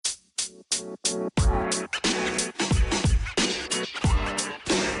Hello,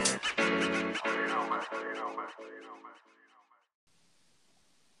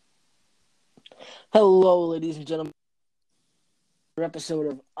 ladies and gentlemen. Another episode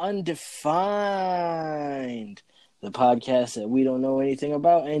of Undefined, the podcast that we don't know anything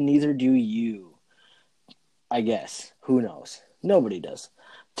about, and neither do you. I guess. Who knows? Nobody does.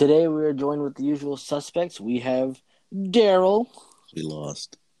 Today we are joined with the usual suspects. We have Daryl. We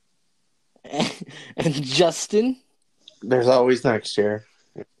lost. And Justin. There's always next year.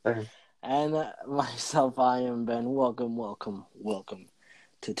 And myself, I am Ben. Welcome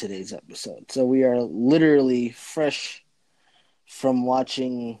to today's episode. So we are literally fresh from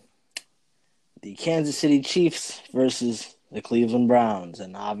watching the Kansas City Chiefs versus the Cleveland Browns.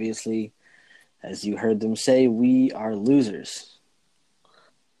 And obviously, as you heard them say, we are losers.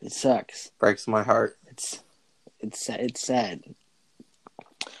 It sucks. Breaks my heart. It's sad.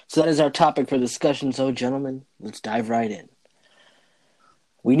 So that is our topic for discussion. So, gentlemen, let's dive right in.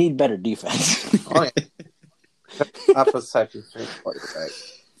 We need better defense. Oh, yeah. Up a second string quarterback.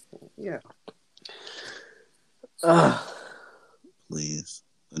 Yeah. Please.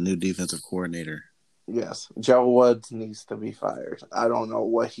 A new defensive coordinator. Yes. Joe Woods needs to be fired. I don't know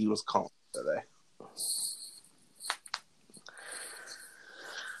what he was calling today.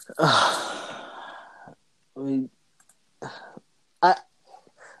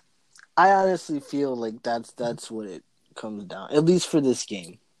 I honestly feel like that's what it comes down, at least for this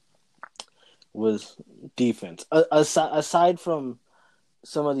game, was defense. Aside from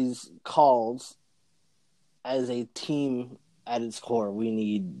some of these calls, as a team at its core, we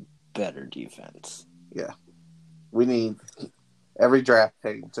need better defense. Yeah. We need every draft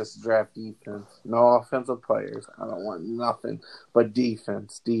pick, just draft defense. No offensive players. I don't want nothing but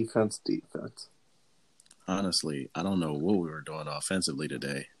defense. Honestly, I don't know what we were doing offensively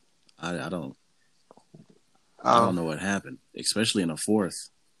today. I don't know what happened, especially in the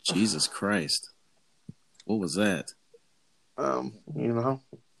fourth. Jesus Christ. What was that? You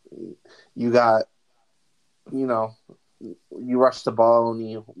rushed the ball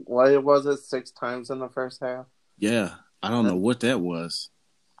only, what was it, 6 times in the first half? Yeah, I don't know what that was.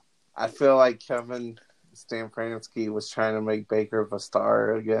 I feel like Kevin Stefanski was trying to make Baker a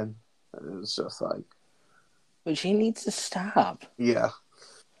star again. It was just like... Which he needs to stop. Yeah,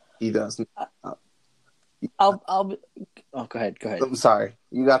 he doesn't. Go ahead. I'm sorry.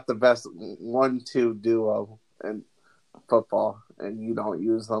 You got the best 1-2 duo in football, and you don't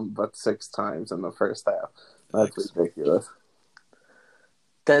use them but 6 times in the first half. That's ridiculous.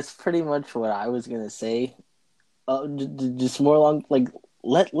 That's pretty much what I was gonna say. Just more along, like,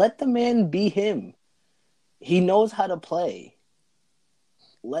 let the man be him. He knows how to play.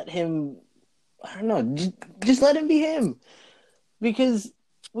 Let him. I don't know. Just let him be him, because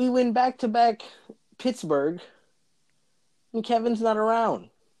we win back-to-back Pittsburgh, and Kevin's not around.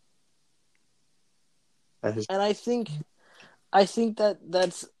 And I think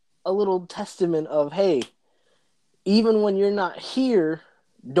that's a little testament of, hey, even when you're not here,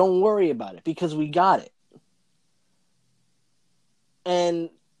 don't worry about it, because we got it.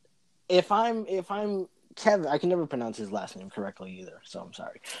 And if I'm Kevin, I can never pronounce his last name correctly either, so I'm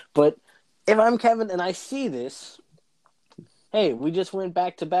sorry. But if I'm Kevin and I see this, hey, we just went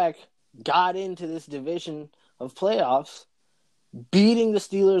back-to-back, got into this division of playoffs, beating the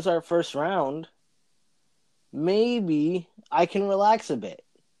Steelers our first round, maybe I can relax a bit.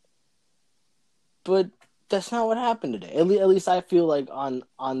 But that's not what happened today. At least I feel like on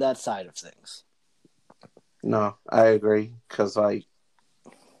that side of things. No, I agree, because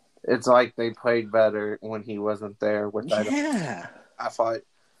it's like they played better when he wasn't there. Which I thought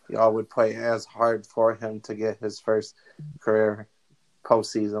y'all would play as hard for him to get his first career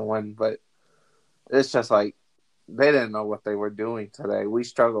postseason win, but it's just like they didn't know what they were doing today. We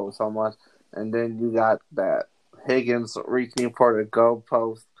struggled so much, and then you got that Higgins reaching for the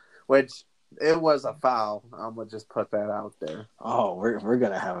goalpost, which it was a foul. I'm gonna just put that out there. Oh, we're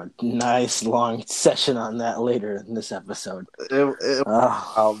gonna have a nice long session on that later in this episode. But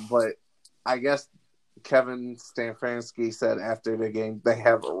I guess Kevin Stefanski said after the game they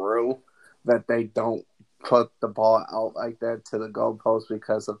have a rule that they don't put the ball out like that to the goalpost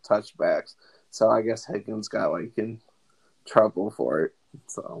because of touchbacks. So I guess Higgins got in trouble for it.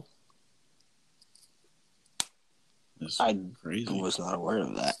 So I was not aware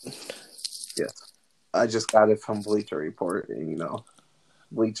of that. Yes, I just got it from Bleacher Report, and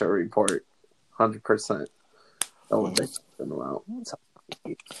Bleacher Report, 100%. Don't think them out.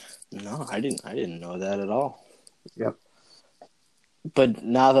 No, I didn't know that at all. Yep. But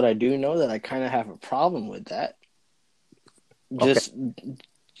now that I do know that, I kind of have a problem with that.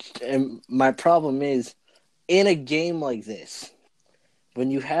 And my problem is, in a game like this,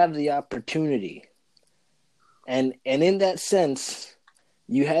 when you have the opportunity, and in that sense,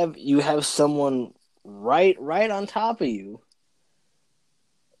 you have someone right on top of you.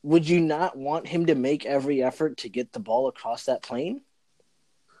 Would you not want him to make every effort to get the ball across that plane?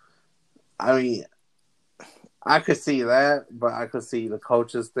 I mean, I could see that, but I could see the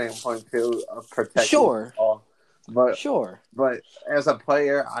coach's standpoint too of protecting the ball. But as a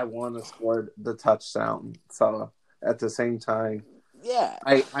player, I want to score the touchdown. So at the same time,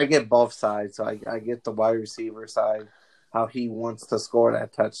 I get both sides. So I get the wide receiver side, how he wants to score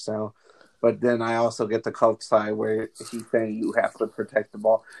that touchdown. But then I also get the coach side where he's saying you have to protect the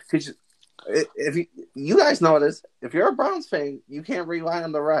ball. Because if you guys know this, if you're a Browns fan, you can't rely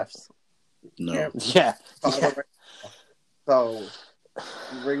on the refs. No. Yeah. So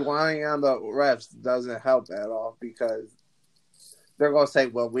relying on the refs doesn't help at all because they're going to say,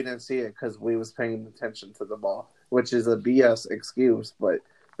 well, we didn't see it because we was paying attention to the ball, which is a BS excuse, but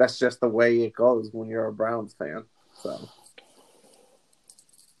that's just the way it goes when you're a Browns fan. So,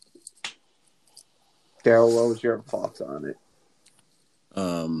 Daryl, what was your thoughts on it?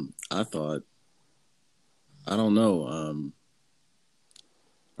 I don't know.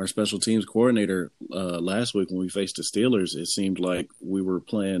 Our special teams coordinator last week when we faced the Steelers, it seemed like we were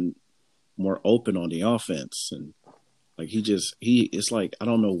playing more open on the offense, and like it's like I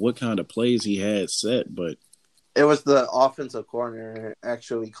don't know what kind of plays he had set, but it was the offensive coordinator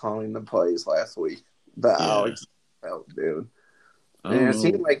actually calling the plays last week. Alex, dude, and it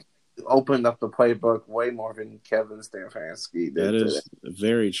seemed like he opened up the playbook way more than Kevin Stefanski did. That is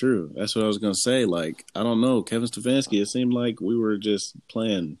very true. That's what I was gonna say. Like I don't know, Kevin Stefanski. It seemed like we were just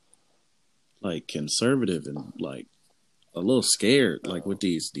playing like conservative and like a little scared, like with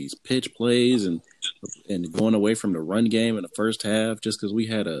these pitch plays and going away from the run game in the first half, just because we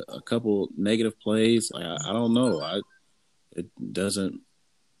had a couple negative plays. Like I don't know. I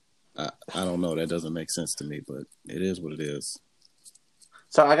don't know. That doesn't make sense to me, but it is what it is.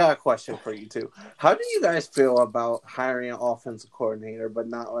 So I got a question for you too. How do you guys feel about hiring an offensive coordinator but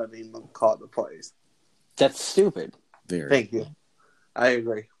not letting them call the plays? That's stupid. Thank you. I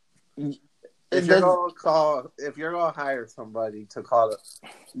agree. If you're gonna hire somebody to call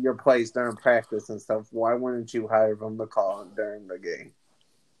your plays during practice and stuff, why wouldn't you hire them to call it during the game?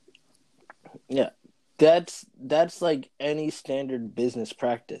 Yeah, that's like any standard business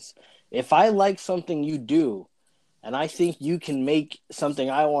practice. If I like something you do, and I think you can make something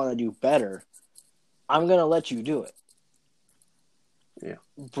I want to do better, I'm gonna let you do it. Yeah.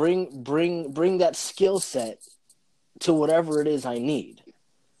 Bring that skill set to whatever it is I need.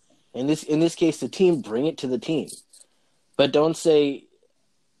 In this case, the team, bring it to the team. But don't say,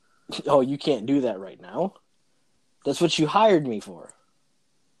 oh, you can't do that right now. That's what you hired me for.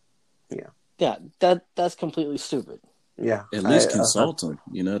 Yeah. Yeah, that's completely stupid. Yeah. At least consult them.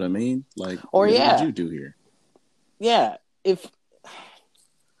 You know what I mean? Like, what did you do here? Yeah.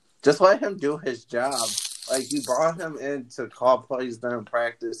 Just let him do his job. Like, you brought him in to call plays during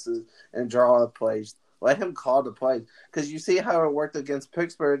practices and draw up plays. Let him call the plays. Because you see how it worked against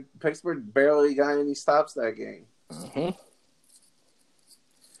Pittsburgh. Pittsburgh barely got any stops that game. Mm-hmm.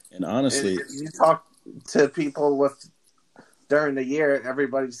 And honestly... And you talk to people during the year,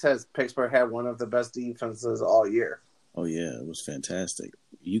 everybody says Pittsburgh had one of the best defenses all year. Oh, yeah. It was fantastic.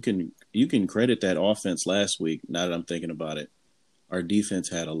 You can credit that offense last week, now that I'm thinking about it. Our defense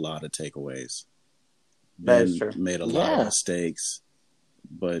had a lot of takeaways. That is true. Made a lot of mistakes.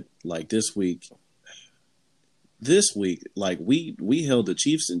 But, like, this week, like we held the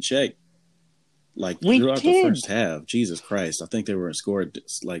Chiefs in check, like throughout the first half. Jesus Christ, I think they were in scoring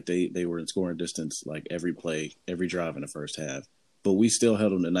they were in scoring distance like every play, every drive in the first half. But we still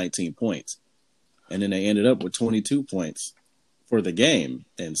held them to 19 points, and then they ended up with 22 points for the game,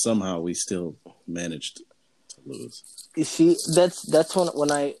 and somehow we still managed to lose. You see, that's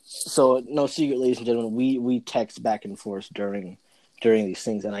when I no secret, ladies and gentlemen, we text back and forth during these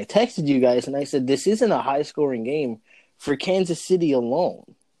things. And I texted you guys and I said, this isn't a high scoring game for Kansas City alone.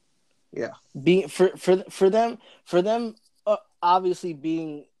 Yeah. For them, obviously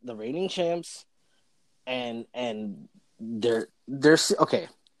being the reigning champs and they're okay.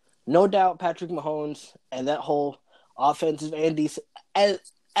 No doubt Patrick Mahomes and that whole offensive and defense,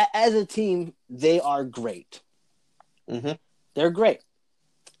 as a team, they are great. Mm-hmm. They're great.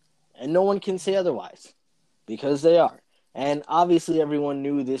 And no one can say otherwise because they are. And obviously everyone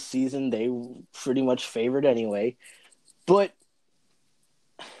knew this season they pretty much favored anyway. But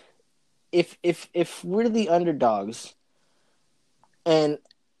if we're the underdogs and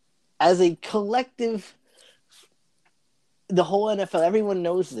as a collective the whole NFL, everyone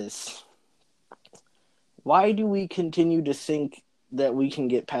knows this. Why do we continue to think that we can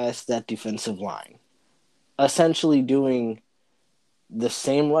get past that defensive line? Essentially doing the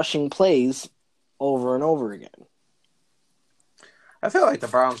same rushing plays over and over again. I feel like the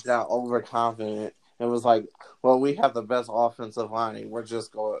Browns got overconfident and was like, well, we have the best offensive line. We're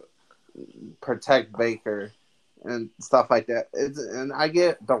just going to protect Baker and stuff like that. And I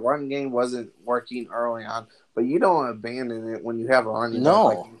get the run game wasn't working early on, but you don't abandon it when you have a running back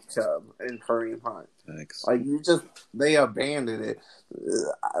like Chubb and Kareem Hunt. Thanks. Like, they abandoned it.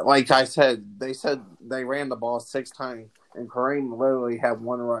 Like I said they ran the ball 6 times, and Kareem literally had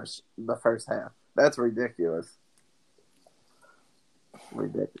 1 rush the first half. That's ridiculous.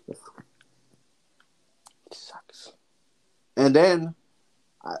 Ridiculous. It sucks. And then,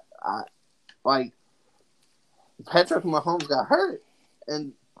 I like, Patrick Mahomes got hurt,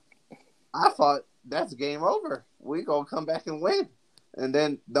 and I thought that's game over. We gonna come back and win. And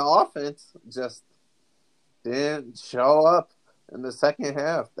then the offense just didn't show up in the second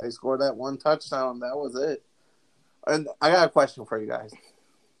half. They scored that 1 touchdown. That was it. And I got a question for you guys.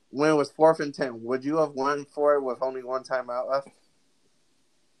 When it was 4th and 10, would you have won for it with only 1 timeout left?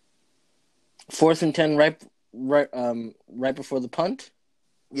 4th and 10, right before the punt.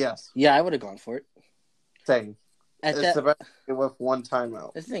 Yes. Yeah, I would have gone for it. Same. It's about with 1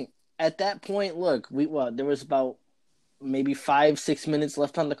 timeout. The thing at that point, look, there was about maybe 5-6 minutes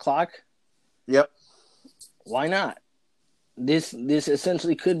left on the clock. Yep. Why not? This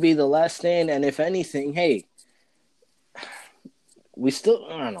essentially could be the last stand, and if anything, hey, we still,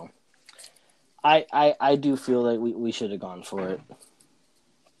 I don't know. I do feel like we should have gone for it.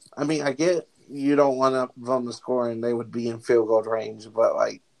 I mean, I get you don't want them to score and they would be in field goal range, but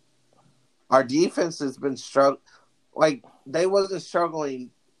like our defense has been struggling. Like, they wasn't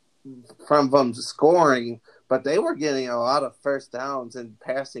struggling from them scoring, but they were getting a lot of first downs and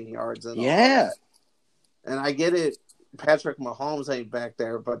passing yards and all that. And I get it, Patrick Mahomes ain't back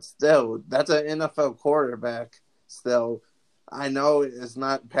there, but still, that's an NFL quarterback. Still, I know it's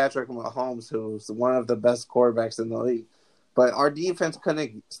not Patrick Mahomes, who's one of the best quarterbacks in the league, but our defense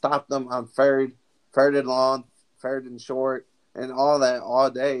couldn't stop them on third and long, 3rd and short, and all that all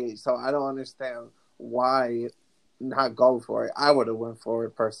day. So I don't understand why not go for it. I would have went for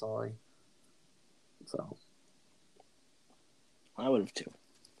it personally. So I would have too.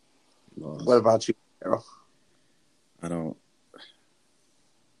 What about you, Carol? I don't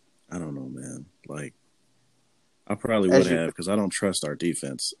know, man. Like, I probably would have, because I don't trust our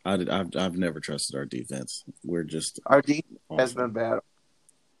defense. I've never trusted our defense. Our defense has been bad.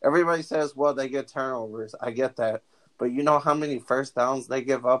 Everybody says, well, they get turnovers. I get that. But you know how many first downs they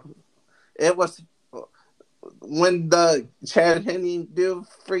give up? It was when the Chad Henne dude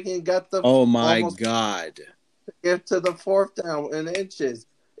freaking got the... Oh, my God. Get to the 4th down in inches.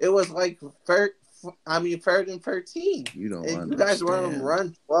 It was like 3rd and 13. You don't understand. You guys want to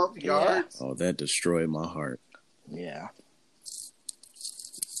run 12 yards? Oh, that destroyed my heart. Yeah.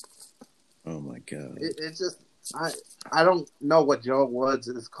 Oh, my God. It's just... I don't know what Joe Woods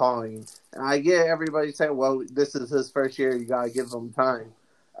is calling. And I get everybody saying, well, this is his first year. You got to give him time.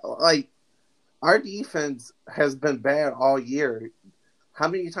 Like, our defense has been bad all year. How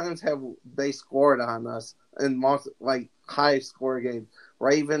many times have they scored on us in most, like, high score games?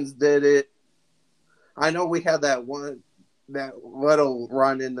 Ravens did it. I know we had that little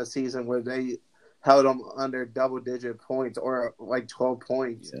run in the season where they held them under double-digit points or, like, 12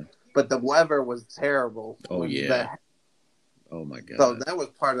 points. Yeah. But the weather was terrible. Oh, yeah. Oh, my God. So that was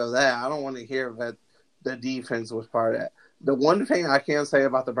part of that. I don't want to hear that the defense was part of that. The one thing I can say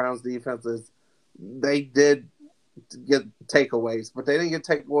about the Browns defense is they did get takeaways, but they didn't get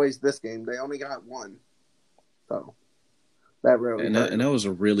takeaways this game. They only got 1. So that really and that was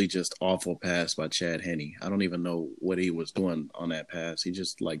a really just awful pass by Chad Henne. I don't even know what he was doing on that pass. He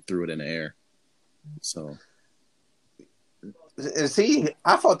just, like, threw it in the air. So... See,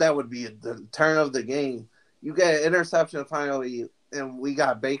 I thought that would be the turn of the game. You get an interception finally, and we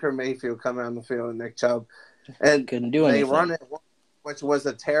got Baker Mayfield coming on the field and Nick Chubb. And couldn't do anything. They run it, which was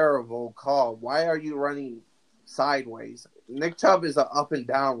a terrible call. Why are you running sideways? Nick Chubb is an up and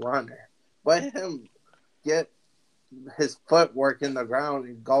down runner. Let him get his footwork in the ground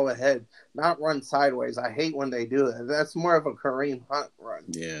and go ahead, not run sideways. I hate when they do that. That's more of a Kareem Hunt run.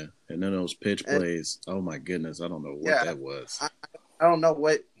 Yeah, and then those pitch plays. Oh my goodness, I don't know what that was. I don't know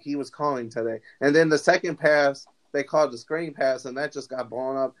what he was calling today. And then the second pass, they called the screen pass, and that just got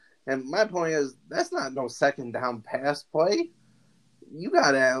blown up. And my point is, that's not no second down pass play. You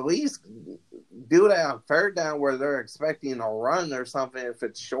got to at least do that on 3rd down where they're expecting a run or something if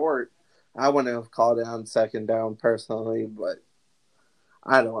it's short. I wouldn't have called it on second down personally, but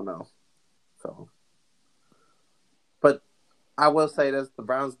I don't know. So, but I will say this: the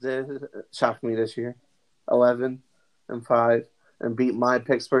Browns did shock me this year, 11-5, and beat my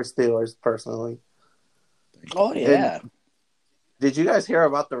Pittsburgh Steelers personally. Oh yeah. And did you guys hear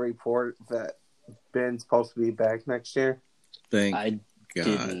about the report that Ben's supposed to be back next year? I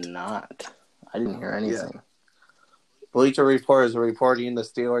did not. I didn't hear anything. Yeah. Bleacher Report is reporting the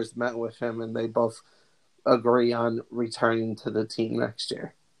Steelers met with him and they both agree on returning to the team next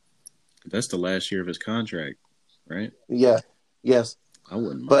year. That's the last year of his contract, right? Yeah. Yes. I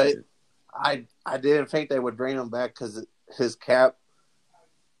wouldn't mind it. I didn't think they would bring him back because his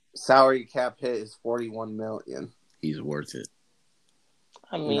salary cap hit is $41 million. He's worth it.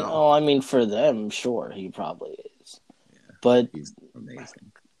 I mean, for them, sure, he probably is. Yeah, but he's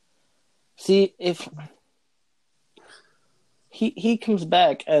amazing. See, if he comes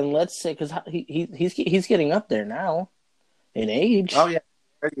back, and let's say because he's getting up there now in age. Oh yeah,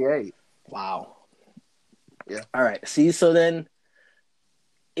 38. Wow. Yeah. All right. See, so then,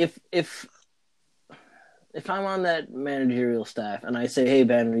 if I'm on that managerial staff and I say, "Hey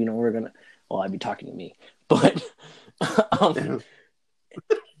Ben, we're gonna," well, I'd be talking to me, but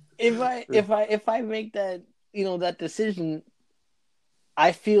if I make that that decision,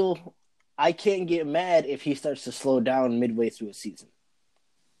 I feel I can't get mad if he starts to slow down midway through a season.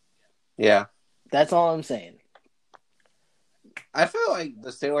 Yeah, that's all I'm saying. I feel like the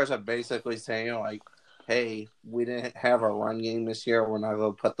Steelers are basically saying like, "Hey, we didn't have a run game this year. We're not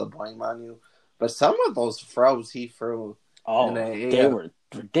going to put the blame on you." But some of those throws he threw, they were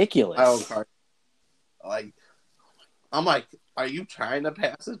ridiculous. Like, I'm like, are you trying to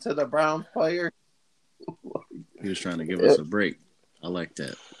pass it to the Browns player? He was trying to give us a break. I like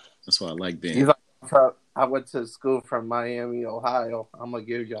that. That's why I like Ben. I went to school from Miami, Ohio. I'm going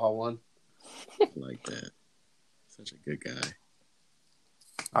to give y'all one. I like that. Such a good guy.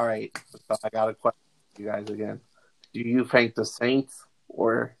 All right. So I got a question for you guys again. Do you think the Saints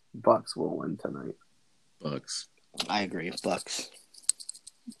or Bucks will win tonight? Bucks. I agree. Bucks.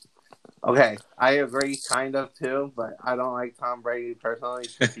 Okay. I agree kind of too, but I don't like Tom Brady personally.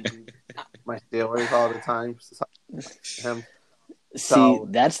 He beats my Steelers all the time. See,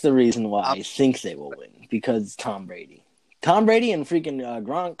 that's the reason why I think they will win, because Tom Brady. Tom Brady and freaking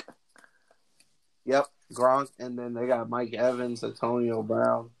Gronk. Yep, Gronk, and then they got Mike Evans, Antonio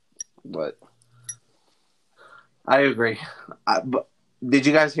Brown. But I agree. But did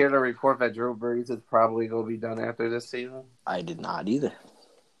you guys hear the report that Drew Brees is probably going to be done after this season? I did not either.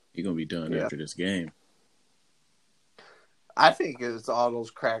 He's going to be done after this game. I think it's all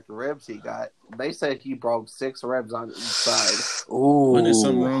those cracked ribs he got. They said he broke 6 ribs on each side. Ooh. Wasn't there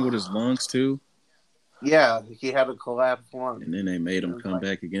something wrong with his lungs, too? Yeah, he had a collapsed lung. And then they made him come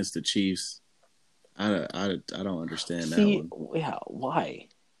back against the Chiefs. I don't understand that one. Yeah, why?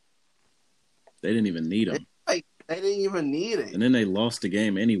 They didn't even need him. They didn't even need it. And then they lost the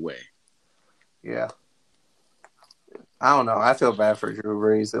game anyway. Yeah. I don't know. I feel bad for Drew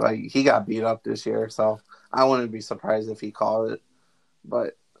Brees. Like, he got beat up this year, so I wouldn't be surprised if he called it.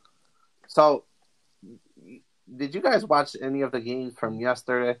 But, so, did you guys watch any of the games from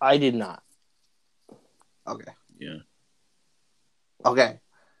yesterday? I did not. Okay. Yeah. Okay.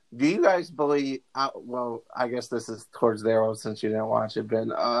 Do you guys believe? Well, I guess this is towards there since you didn't watch it,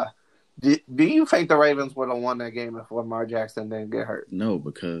 Ben. Do you think the Ravens would have won that game if Lamar Jackson didn't get hurt? No,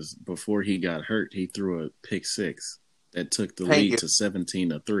 because before he got hurt, he threw a pick six that took the lead to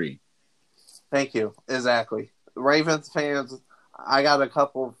 17-3. Thank you. Exactly. Ravens fans, I got a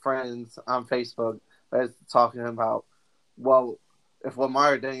couple of friends on Facebook that's talking about, well, if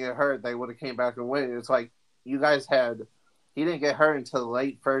Lamar didn't get hurt, they would have came back and win. It's like you guys had. He didn't get hurt until the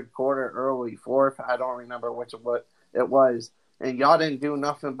late third quarter, early fourth. I don't remember what it was. And y'all didn't do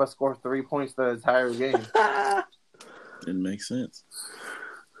nothing but score 3 points the entire game. Didn't make sense.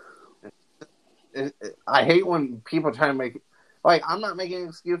 I hate when people try to make – like, I'm not making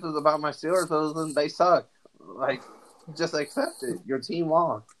excuses about my Steelers other than they suck. Like, just accept it. Your team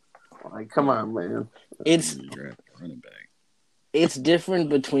lost. Like, come on, man. It's running back. It's different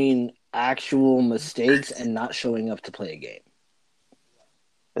between actual mistakes and not showing up to play a game.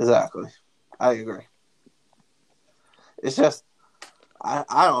 Exactly. I agree. It's just, I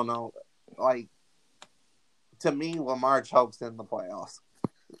don't know. Like, to me, Lamar chokes in the playoffs.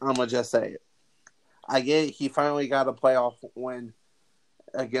 I'm going to just say it. I get it. He finally got a playoff win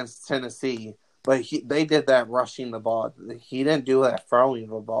against Tennessee, but they did that rushing the ball. He didn't do that throwing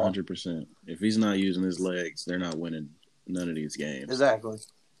the ball. 100%. If he's not using his legs, they're not winning none of these games. Exactly.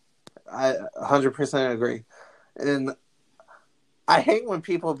 I 100% agree. And I hate when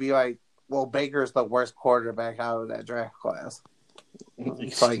people be like, well, Baker's the worst quarterback out of that draft class.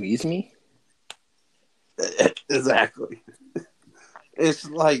 Excuse me? Exactly. It's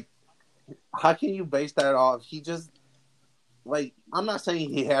like, how can you base that off? He just, like, I'm not saying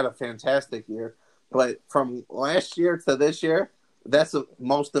he had a fantastic year, but from last year to this year, that's the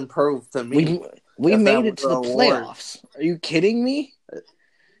most improved to me. We made it to the playoffs. Are you kidding me?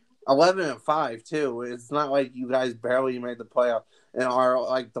 11-5 too. It's not like you guys barely made the playoff and are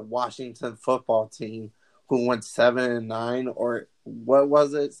like the Washington football team who went 7-9 or what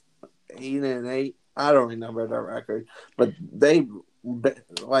was it, 8-8? I don't remember the record, but they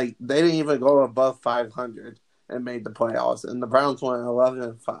didn't even go above 500 and made the playoffs, and the Browns went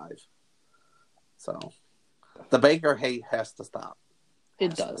 11-5. So the Baker hate has to stop.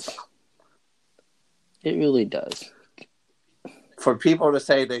 It does. It really does. For people to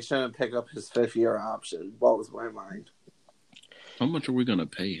say they shouldn't pick up his 5th-year option blows my mind. How much are we going to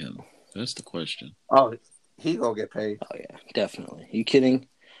pay him? That's the question. Oh, he gonna get paid. Oh yeah, definitely. You kidding?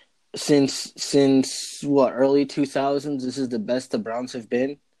 Since what, early 2000s, this is the best the Browns have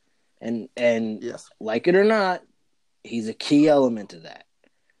been, and yes, like it or not, he's a key element of that.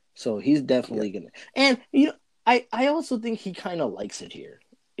 So he's definitely gonna. And I also think he kind of likes it here.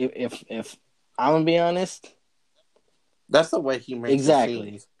 If I'm gonna be honest, that's the way he makes exactly.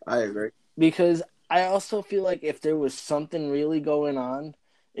 Scenes. I agree, because I also feel like if there was something really going on,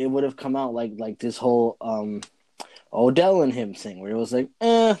 it would have come out like this whole Odell and him thing, where it was like,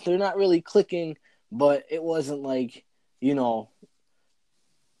 they're not really clicking, but it wasn't like,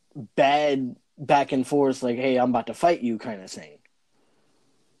 bad back and forth, like, hey, I'm about to fight you kind of thing.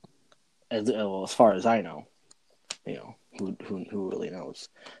 As far as I know, who really knows?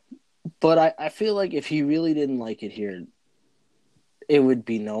 But I feel like if he really didn't like it here, it would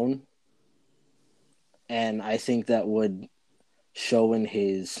be known. And I think that would show in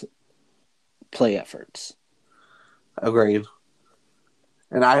his play efforts. Agreed.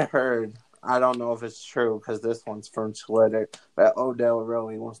 And I heard, I don't know if it's true because this one's from Twitter, that Odell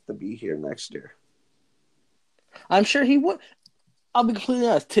really wants to be here next year. I'm sure he would. I'll be completely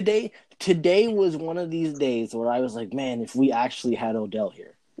honest. Today was one of these days where I was like, man, if we actually had Odell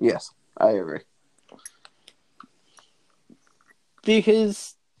here. Yes, I agree.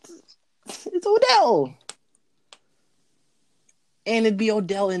 Because it's Odell. And it'd be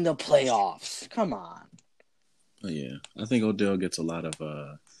Odell in the playoffs. Come on. Oh, yeah, I think Odell gets a lot of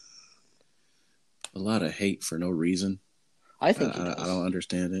hate for no reason. I think I don't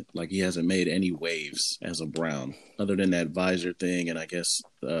understand it. Like, he hasn't made any waves as a Brown, other than that visor thing, and I guess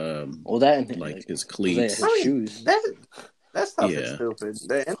his cleats, his shoes. That stuff is stupid.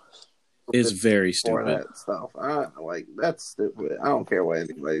 It's very stupid. That stuff, that's stupid. I don't care what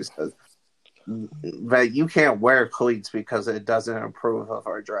anybody says. But you can't wear cleats because it doesn't improve of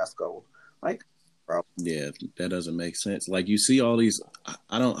our dress code. Like, bro. Yeah, that doesn't make sense. Like, you see all these,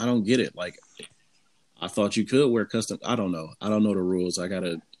 I don't get it. Like, I thought you could wear custom. I don't know the rules. I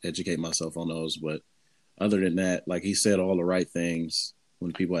gotta educate myself on those. But other than that, like, he said all the right things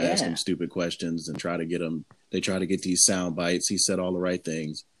when people ask him stupid questions and try to get him. They try to get these sound bites. He said all the right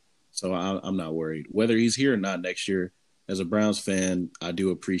things. So I'm not worried. Whether he's here or not next year, as a Browns fan, I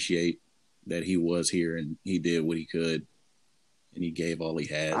do appreciate that he was here and he did what he could and he gave all he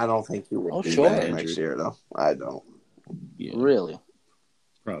had. I don't think he will be back next year, though. I don't. Yeah. Really?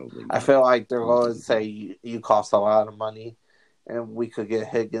 Probably not. I feel like they're going to say you cost a lot of money and we could get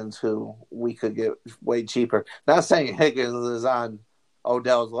Higgins, who we could get way cheaper. Not saying Higgins is on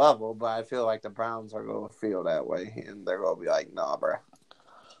Odell's level, but I feel like the Browns are going to feel that way and they're going to be like, nah, bro.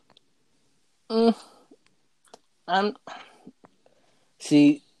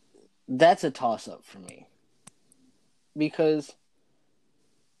 See, that's a toss-up for me. Because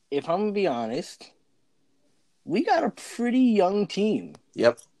if I'm going to be honest, we got a pretty young team.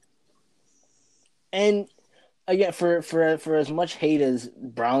 Yep. And again, for as much hate as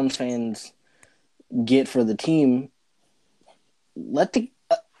Browns fans get for the team,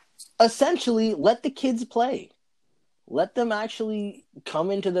 essentially let the kids play. Let them actually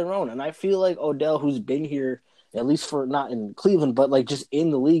come into their own. And I feel like Odell, who's been here, at least for, not in Cleveland, but like just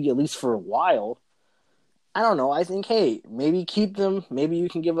in the league, at least for a while, I don't know. I think, hey, maybe keep them. Maybe you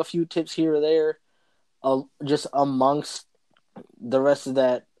can give a few tips here or there, just amongst the rest of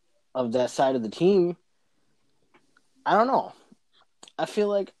that side of the team. I don't know. I feel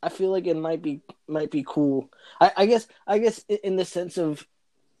like it might be cool. I guess in the sense of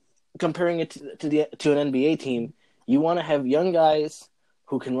comparing it to an NBA team, you want to have young guys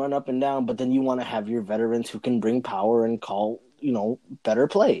who can run up and down, but then you want to have your veterans who can bring power and call, better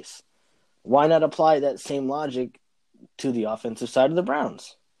plays. Why not apply that same logic to the offensive side of the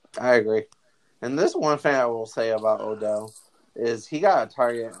Browns? I agree. And this one thing I will say about Odell is he got a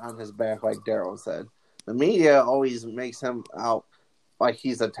target on his back, like Daryl said. The media always makes him out like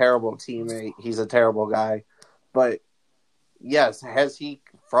he's a terrible teammate. He's a terrible guy. But yes, has he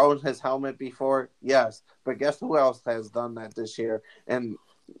thrown his helmet before? Yes. But guess who else has done that this year? And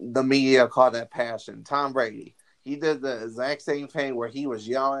the media call that passion. Tom Brady. He did the exact same thing where he was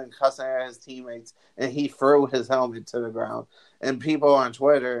yelling, cussing at his teammates, and he threw his helmet to the ground. And people on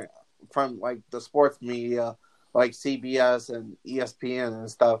Twitter from like the sports media, like CBS and ESPN and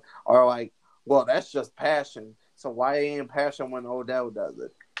stuff, are like, well, that's just passion. So why ain't passion when Odell does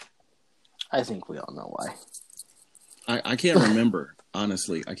it? I think we all know why. I can't remember,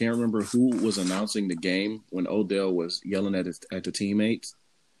 honestly. I can't remember who was announcing the game when Odell was yelling at the teammates.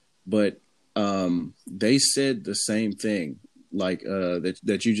 But they said the same thing, like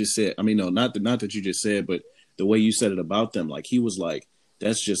that you just said. I mean, no, not that you just said, but the way you said it about them. Like, he was like,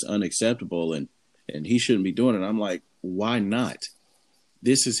 that's just unacceptable, and he shouldn't be doing it. I'm like, why not?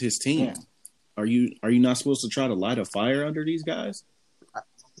 This is his team. Yeah. Are you not supposed to try to light a fire under these guys?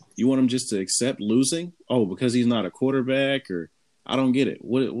 You want him just to accept losing? Oh, because he's not a quarterback, or I don't get it.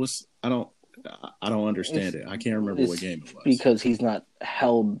 I don't understand it. I can't remember what game it was. Because he's not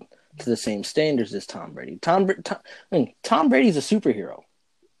held to the same standards as Tom Brady. Tom Brady's a superhero.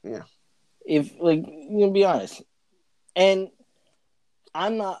 Yeah. If be honest, and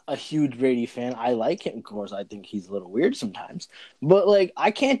I'm not a huge Brady fan. I like him, of course. I think he's a little weird sometimes, but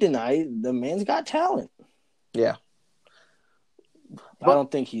I can't deny the man's got talent. Yeah. I don't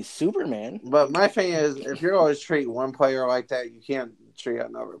think he's Superman. But my thing is, if you're always treat one player like that, you can't treat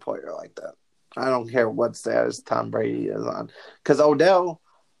another player like that. I don't care what status Tom Brady is on. Because Odell,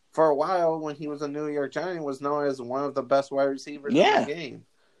 for a while, when he was a New York Giant, was known as one of the best wide receivers in the game.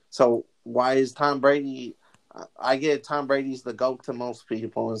 So why is Tom Brady... I get Tom Brady's the GOAT to most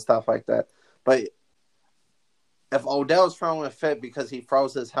people and stuff like that. But if Odell's throwing a fit because he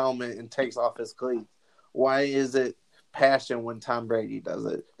throws his helmet and takes off his cleats, why is it passion when Tom Brady does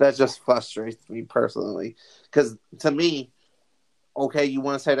it? That just frustrates me personally. Because to me, okay, you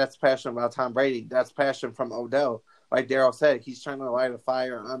want to say that's passion about Tom Brady. That's passion from Odell. Like Daryl said, he's trying to light a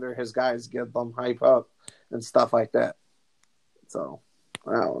fire under his guys, get them hype up and stuff like that. So,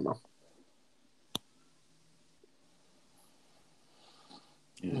 I don't know.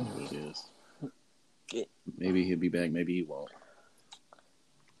 It is what it is. Maybe he'll be back. Maybe he won't.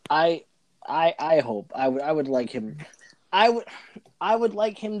 I hope. I would like him. I would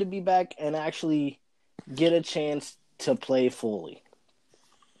like him to be back and actually get a chance to play fully.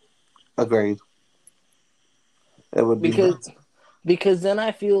 Agreed. It would be because then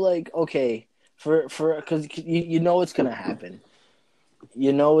I feel like, okay, because you know it's gonna happen.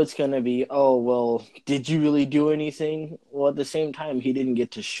 You know it's going to be, oh, well, did you really do anything? Well, at the same time, he didn't get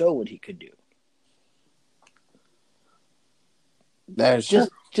to show what he could do. That's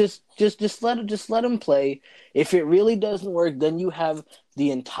just let him play. If it really doesn't work, then you have the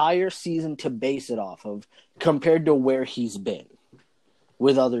entire season to base it off of compared to where he's been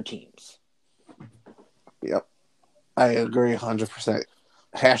with other teams. Yep. I agree 100%.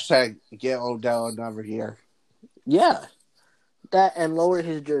 Hashtag get Odell another year. Yeah. That and lower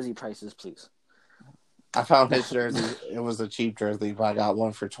his jersey prices, please. I found his jersey. It was a cheap jersey, but I got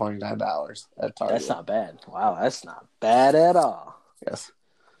one for $29 at Target. That's not bad. Wow, that's not bad at all. Yes.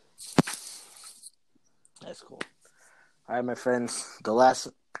 That's cool. All right, my friends. The last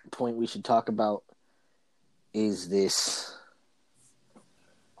point we should talk about is this.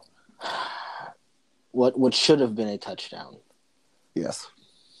 What should have been a touchdown. Yes.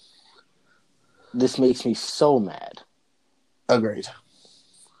 This makes me so mad. Agreed.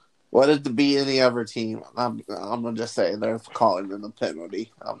 What if it be any other team? I'm gonna just say they're calling them a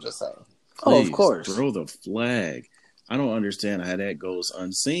penalty. I'm just saying. Please, of course. Throw the flag. I don't understand how that goes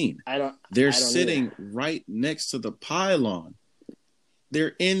unseen. They're sitting right next to the pylon.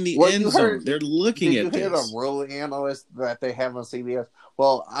 They're in the end zone. They're looking at this. Did you hear the ruling analyst that they have on CBS?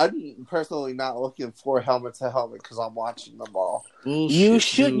 Well, I'm personally not looking for helmet to helmet because I'm watching the ball.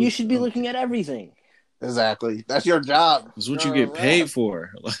 Bullshit, you should be looking at everything. Exactly. That's your job. That's what you get paid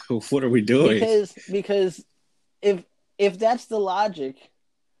for. What are we doing? Because if that's the logic,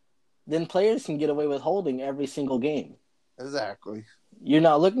 then players can get away with holding every single game. Exactly. You're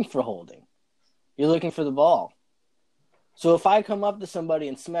not looking for holding. You're looking for the ball. So if I come up to somebody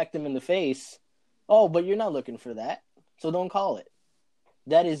and smack them in the face, oh, but you're not looking for that, so don't call it.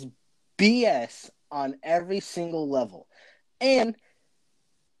 That is BS on every single level. And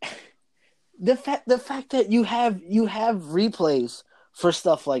the fact that you have replays for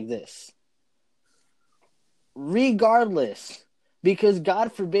stuff like this, regardless Because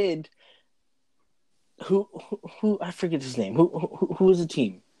God forbid, who I forget his name. Who was the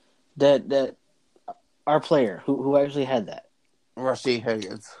team that our player who actually had that? Rashid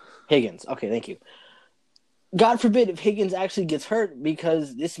Higgins. Higgins. Okay, thank you. God forbid if Higgins actually gets hurt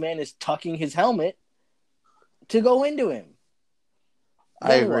because this man is tucking his helmet to go into him.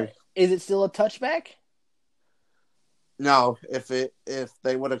 I agree. What? Is it still a touchback? No, if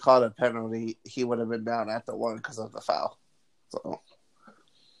they would have called a penalty, he would have been down at the 1 because of the foul. So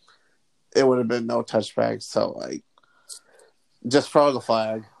it would have been no touchback. So just throw the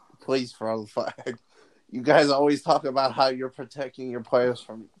flag. Please throw the flag. You guys always talk about how you're protecting your players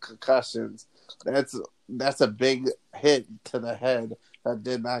from concussions. That's a big hit to the head that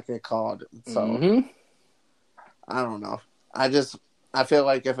did not get called. So I don't know. I feel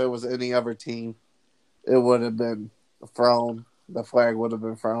like if it was any other team, it would have been thrown. The flag would have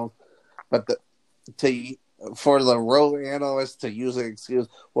been thrown. But for the road analyst to use an excuse,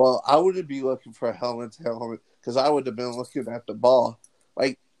 well, I wouldn't be looking for a helmet to helmet because I would have been looking at the ball.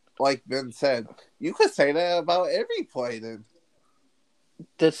 Like Ben said, you could say that about every play then.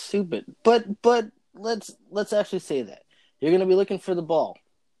 That's stupid. But let's actually say that. You're going to be looking for the ball.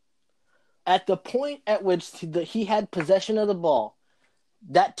 At the point at which he had possession of the ball,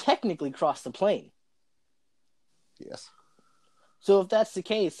 that technically crossed the plane. Yes. So if that's the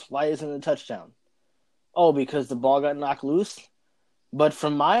case, why isn't it a touchdown? Oh, because the ball got knocked loose? But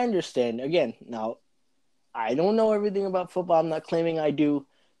from my understanding, again, now, I don't know everything about football. I'm not claiming I do,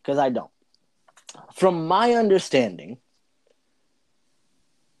 because I don't. From my understanding,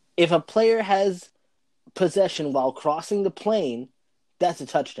 if a player has possession while crossing the plane, that's a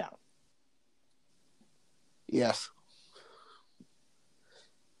touchdown. Yes.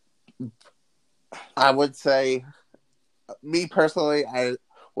 I would say, me personally, I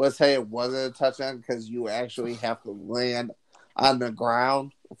would say it wasn't a touchdown because you actually have to land on the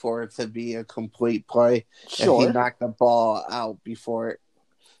ground for it to be a complete play. Sure. And he knocked the ball out before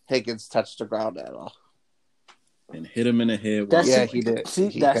Higgins touched the ground at all. And hit him in the head. Yeah, he did.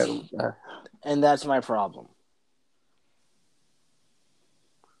 See, and that's my problem.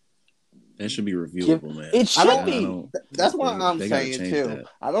 That should be reviewable, man. It should be. That's what I'm saying, too. That.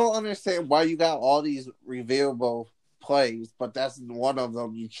 I don't understand why you got all these reviewable plays, but that's one of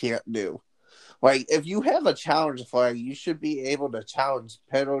them you can't do. Like, if you have a challenge flag, you should be able to challenge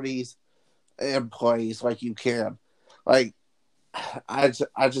penalties and plays like you can. Like, I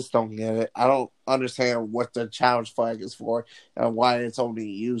just don't get it. I don't understand what the challenge flag is for and why it's only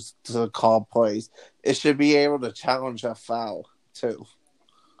used to call plays. It should be able to challenge a foul, too.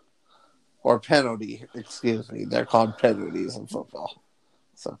 Or penalty, excuse me. They're called penalties in football.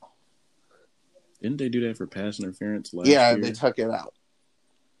 So, didn't they do that for pass interference last year? Yeah, they took it out.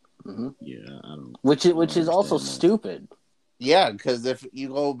 Mm-hmm. Yeah, I don't. Which is also stupid. Yeah, because if you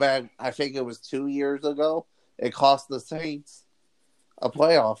go back, I think it was 2 years ago, it cost the Saints a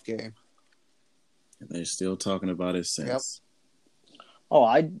playoff game. And they're still talking about it since. Yep.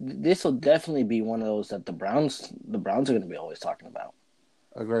 Oh, this will definitely be one of those that the Browns are going to be always talking about.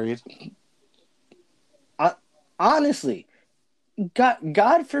 Agreed. Honestly,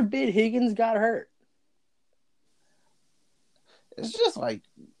 God forbid Higgins got hurt. It's just like,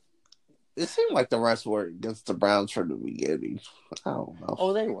 it seemed like the rest were against the Browns from the beginning. I don't know.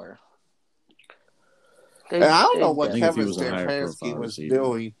 Oh, they were. I don't know what Kevin Stefanski was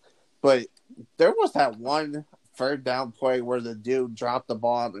doing, but there was that one third down play where the dude dropped the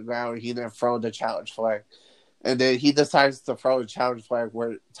ball on the ground and he didn't throw the challenge flag. And then he decides to throw the challenge flag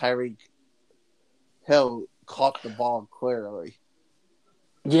where Tyreek Hill caught the ball clearly.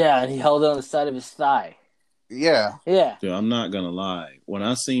 Yeah, and he held it on the side of his thigh. Yeah. Yeah. Dude, I'm not gonna lie. When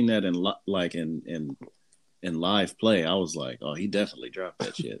I seen that in live play, I was like, "Oh, he definitely dropped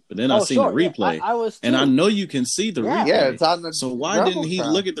that shit." But then I seen the replay, I was too. And I know you can see the replay. Yeah, it's on the. So why didn't he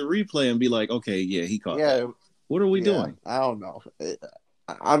look at the replay and be like, "Okay, yeah, he caught that." What are we doing? I don't know.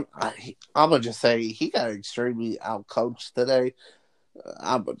 I'm gonna just say he got extremely outcoached today.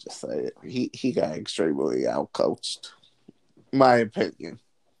 I'm gonna just say it. He got extremely outcoached. My opinion.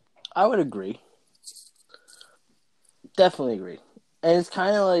 I would agree. Definitely agree. And it's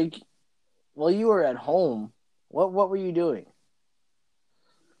kind of like, well, you were at home. What were you doing?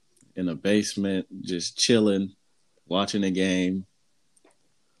 In a basement, just chilling, watching a game.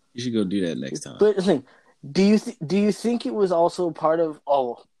 You should go do that next time. But do you think it was also part of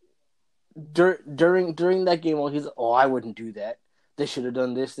during that game? Well, I wouldn't do that. They should have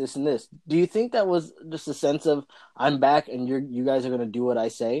done this, this, and this. Do you think that was just a sense of I'm back and you guys are going to do what I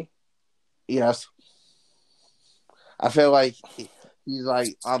say? Yes. I feel like He's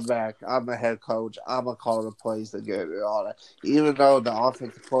like, I'm back. I'm the head coach. I'm going to call the plays again and all that. Even though the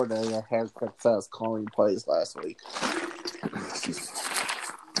offensive coordinator had success calling plays last week.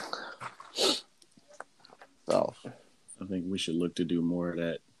 So, I think we should look to do more of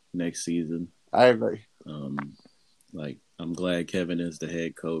that next season. I agree. Like, I'm glad Kevin is the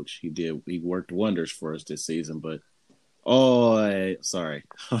head coach. He worked wonders for us this season, but sorry.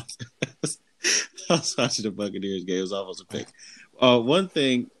 I was watching the Buccaneers game. It was almost a pick.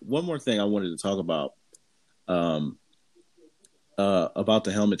 One more thing I wanted to talk about the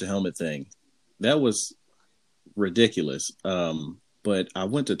helmet to helmet thing. That was ridiculous. But I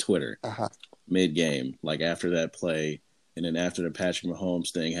went to Twitter mid game, like after that play, and then after the Patrick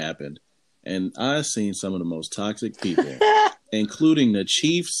Mahomes thing happened, and I've seen some of the most toxic people, including the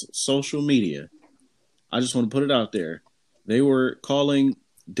Chiefs' social media. I just want to put it out there. They were calling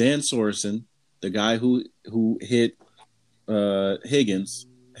Dan Sorensen, the guy who hit Higgins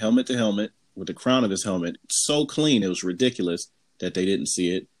helmet to helmet with the crown of his helmet, so clean it was ridiculous that they didn't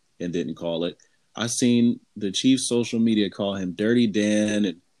see it and didn't call it. I seen the Chiefs' social media call him Dirty Dan,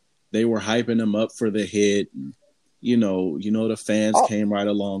 and they were hyping him up for the hit. And, the fans came right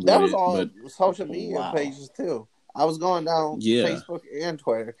along with it. That was on social media pages too. I was going down Facebook and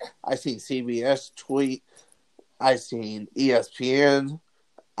Twitter. I seen CBS tweet. I seen ESPN.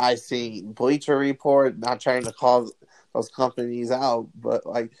 I seen Bleacher Report. Not trying to call those companies out, but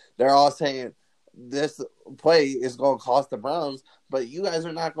like they're all saying this play is going to cost the Browns, but you guys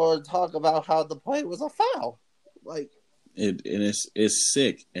are not going to talk about how the play was a foul. Like it's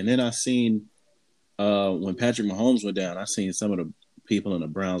sick. And then I seen when Patrick Mahomes went down, I seen some of the people in the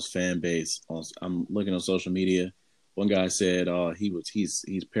Browns fan base. I'm looking on social media. One guy said, "Oh,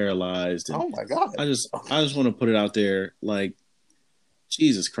 he's paralyzed." And oh my God! I just want to put it out there, like,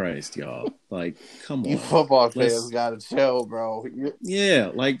 Jesus Christ, y'all! Like, come on, you football fans gotta chill, bro.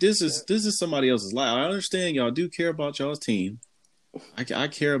 Yeah, like this is somebody else's life. I understand y'all do care about y'all's team. I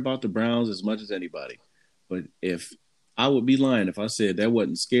care about the Browns as much as anybody, but if I would be lying if I said that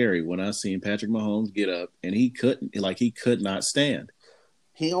wasn't scary when I seen Patrick Mahomes get up and he could not stand.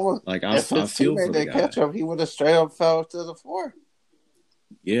 He almost I feel for the guy. Catch him, he would have straight up fell to the floor.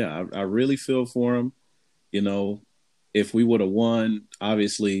 Yeah, I really feel for him. If we would have won,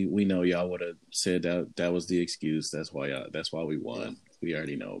 obviously we know y'all would have said that was the excuse. That's why we won. We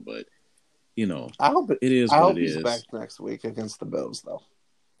already know, but I hope it is. I what hope it he's is. back next week against the Bills, though.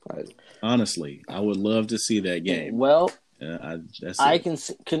 Honestly, I would love to see that game. Well, that's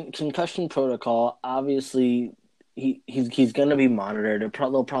concussion protocol. Obviously, he's going to be monitored.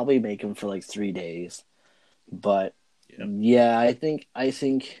 They'll probably make him for like 3 days. But yeah, I think I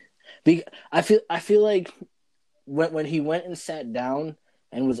feel like when he went and sat down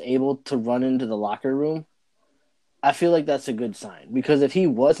and was able to run into the locker room, I feel like that's a good sign. Because if he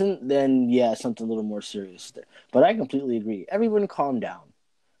wasn't, then yeah, something a little more serious there. But I completely agree. Everyone calm down.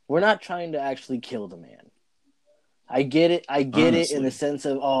 We're not trying to actually kill the man. I get it. I get it in the sense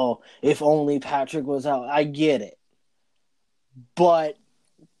of, if only Patrick was out. I get it. But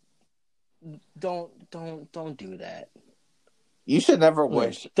don't do that. You should never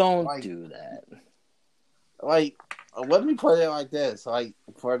wish. Don't do that. Like, let me put it like this. Like,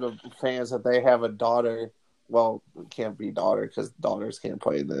 for the fans that they have a daughter, well, it can't be daughter because daughters can't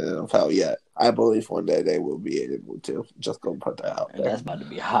play in the NFL yet. I believe one day they will be able to. Just go put that out there. That's about to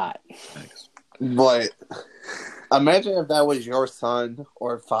be hot. Thanks. But imagine if that was your son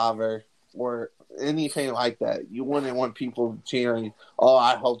or father or anything like that. You wouldn't want people cheering,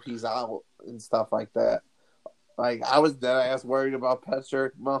 I hope he's out and stuff like that. Like, I was dead ass worried about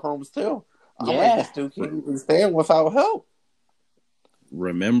Patrick Mahomes too. I'm like, this dude can't even stand without help.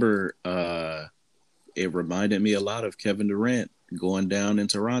 Remember, it reminded me a lot of Kevin Durant going down in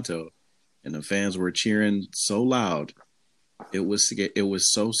Toronto, and the fans were cheering so loud. It was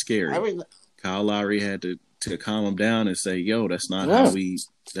so scary. I mean, Kyle Lowry had to calm him down and say, "Yo, that's not how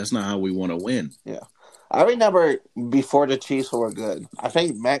we want to win." Yeah, I remember before the Chiefs were good. I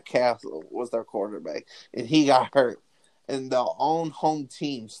think Metcalf was their quarterback, and he got hurt, and the own home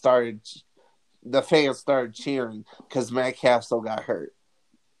team the fans started cheering because Metcalf still got hurt.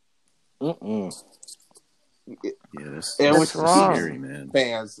 Mm-mm. That's wrong, scary, man.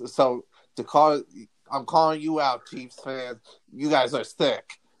 Fans. So I'm calling you out, Chiefs fans. You guys are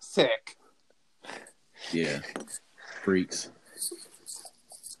sick. Yeah, freaks.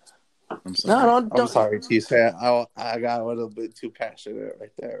 I'm sorry. No, I'm sorry, Chiefs fan. I got a little bit too passionate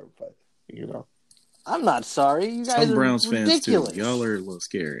right there, but I'm not sorry. You guys Some are Browns ridiculous. fans too. Y'all are a little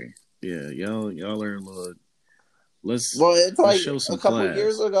scary. Yeah, y'all are a little. It's like show some a couple class.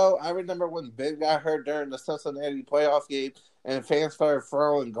 years ago. I remember when Ben got hurt during the Cincinnati playoff game, and fans started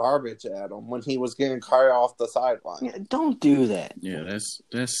throwing garbage at him when he was getting carried off the sideline. Yeah, don't do that. Yeah, that's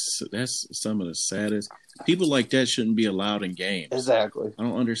some of the saddest. People like that shouldn't be allowed in games. Exactly. I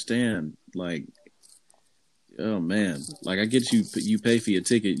don't understand. Like, oh man, like I get you pay for your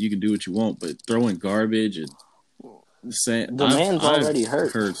ticket, you can do what you want, but throwing garbage and saying the man's already hurt.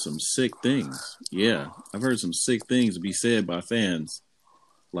 I've heard some sick things. Yeah, I've heard some sick things be said by fans,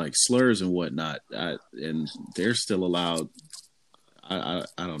 like slurs and whatnot, and they're still allowed. I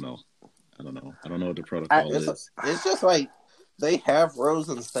don't know. I don't know what the protocol is. It's just like they have rules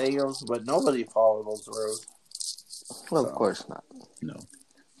and stadiums, but nobody follows those rules. Well, of course not. No.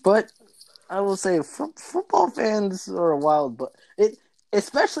 But I will say football fans are wild, but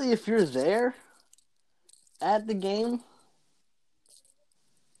especially if you're there at the game.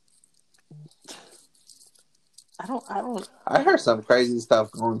 I heard some crazy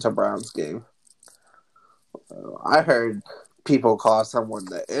stuff going to Browns game. I heard people call someone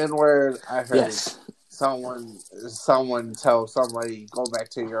the N-word. I heard someone tell somebody, go back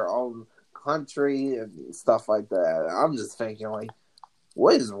to your own country and stuff like that. I'm just thinking, like,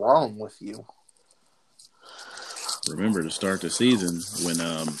 what is wrong with you? Remember to start the season when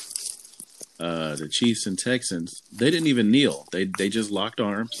the Chiefs and Texans, they didn't even kneel. They just locked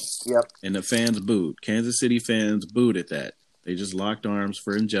arms. Yep. And the fans booed. Kansas City fans booed at that. They just locked arms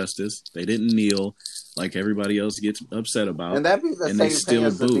for injustice. They didn't kneel like everybody else gets upset about. And that'd be the same thing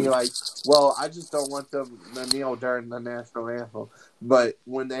as to be like, well, I just don't want them to kneel during the national anthem. But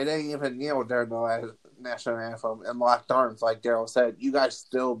when they didn't even kneel during the national anthem and locked arms, like Daryl said, you guys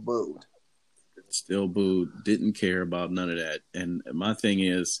still booed. Still booed. Didn't care about none of that. And my thing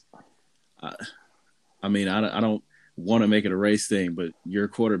is, I mean, I don't want to make it a race thing, but your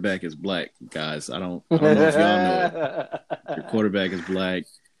quarterback is black, guys. I don't know if y'all know it. Your quarterback is black.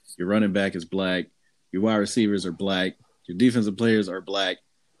 Your running back is black. Your wide receivers are black. Your defensive players are black.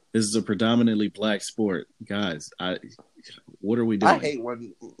 This is a predominantly black sport, guys. What are we doing? I hate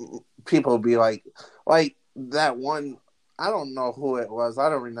when people be like that one. I don't know who it was. I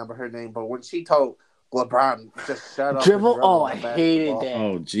don't remember her name, but when she told LeBron just shut up, dribble. Oh, I hated that.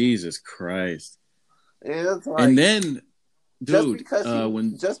 Oh, Jesus Christ! It's like, and then, dude,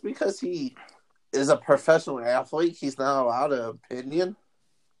 just because he is a professional athlete, he's not allowed an opinion.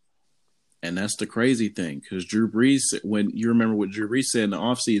 And that's the crazy thing, because Drew Brees, when you remember what Drew Brees said in the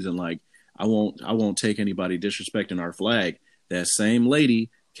offseason, like, I won't take anybody disrespecting our flag. That same lady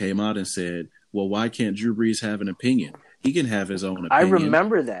came out and said, well, why can't Drew Brees have an opinion? He can have his own opinion. I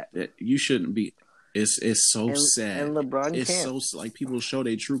remember that. You shouldn't be. It's so sad. And LeBron it's can't. So like people show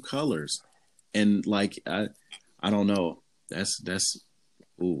their true colors, and like I don't know. That's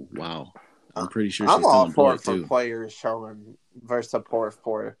ooh, wow. I'm pretty sure I'm she's all for too. Players showing their support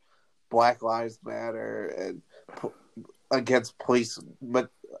for Black Lives Matter and against police,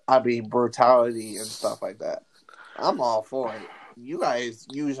 but brutality and stuff like that. I'm all for it. You guys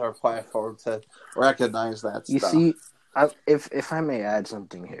use our platform to recognize that stuff. You see, if I may add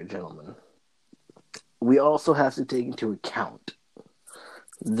something here, gentlemen, we also have to take into account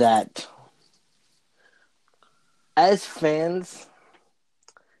that as fans,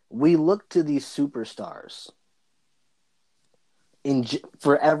 we look to these superstars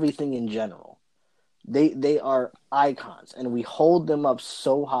for everything in general. They are icons, and we hold them up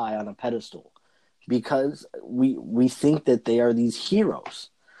so high on a pedestal because we think that they are these heroes.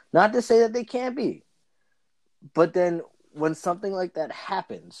 Not to say that they can't be, but then when something like that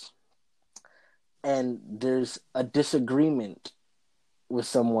happens and there's a disagreement with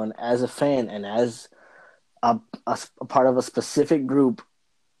someone as a fan and as a part of a specific group,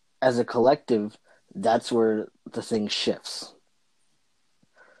 as a collective, that's where the thing shifts.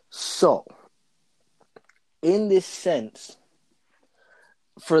 So, in this sense,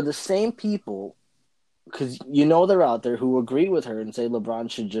 for the same people, because you know they're out there who agree with her and say LeBron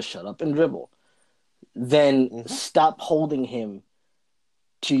should just shut up and dribble, then stop holding him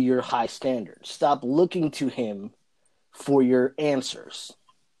to your high standards. Stop looking to him for your answers.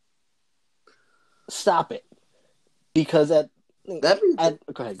 Stop it. Because go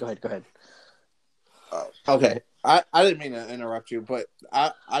ahead. Okay. I didn't mean to interrupt you, but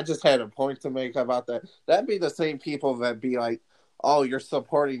I just had a point to make about that. That'd be the same people that be like, oh, you're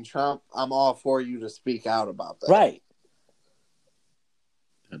supporting Trump. I'm all for you to speak out about that. Right.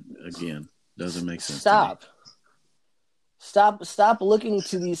 Again, doesn't make sense. Stop looking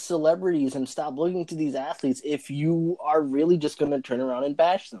to these celebrities and stop looking to these athletes if you are really just going to turn around and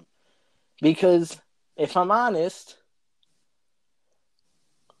bash them. Because if I'm honest,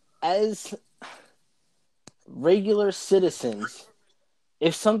 as regular citizens,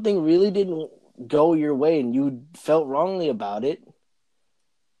 if something really didn't go your way and you felt wrongly about it,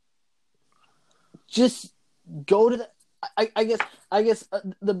 just go to the. I guess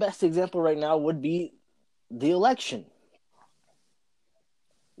the best example right now would be the election.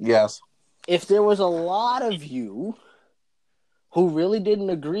 Yes. If there was a lot of you who really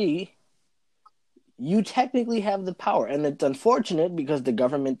didn't agree, you technically have the power. And it's unfortunate because the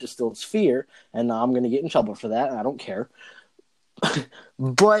government distills fear, and I'm going to get in trouble for that, and I don't care.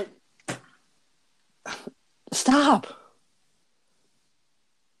 But stop.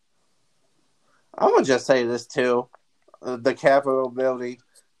 I'm going to just say this, too. The Capitol building,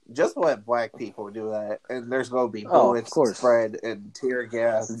 just let black people do that. And there's going to be bullets spread and tear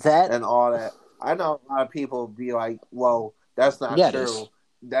gas and all that. I know a lot of people be like, well, that's not true.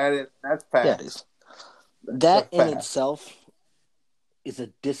 That's fact. Yeah, it is. That in itself is a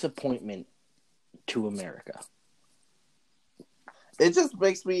disappointment to America. It just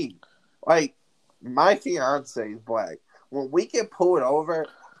makes me, like, my fiance is black. When we get pulled over,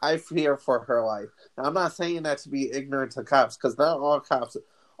 I fear for her life. And I'm not saying that to be ignorant to cops, because not all cops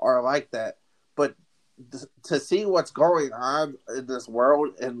are like that. But to see what's going on in this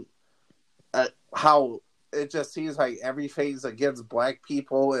world and how it just seems like everything's against black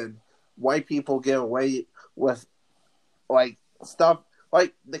people and white people get away with, like, stuff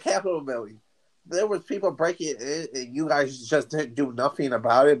like the Capitol building. There was people breaking in, and you guys just didn't do nothing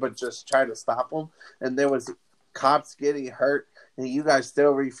about it, but just try to stop them. And there was cops getting hurt, and you guys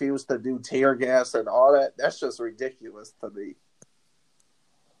still refuse to do tear gas and all that. That's just ridiculous to me.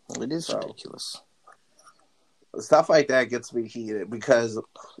 It is ridiculous. Stuff like that gets me heated because,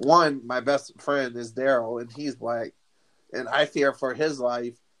 one, my best friend is Daryl, and he's black, and I fear for his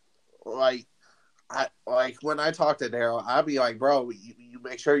life. Like when I talk to Daryl, I'll be like, bro, you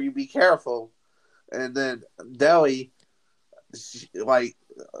make sure you be careful. And then Deli,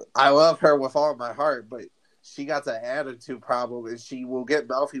 I love her with all my heart, but she got an attitude problem, and she will get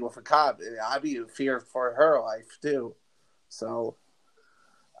mouthy with a cop, and I'd be in fear for her life too. So,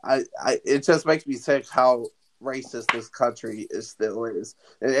 it just makes me sick how racist this country still is,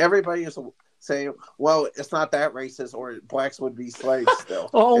 and everybody is saying, "Well, it's not that racist, or blacks would be slaves still."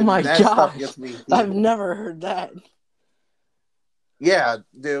 Oh and my god, I've never heard that. Yeah,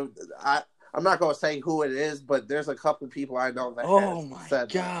 dude, I'm not going to say who it is, but there's a couple people I know that. Oh my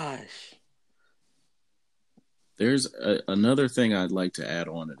gosh. That. There's another thing I'd like to add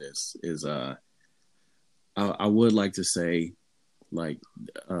on to this is I would like to say, like,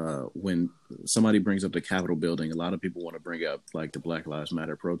 when somebody brings up the Capitol building, a lot of people want to bring up like the Black Lives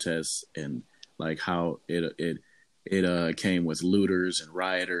Matter protests and like how it came with looters and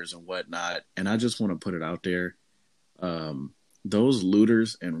rioters and whatnot. And I just want to put it out there. Those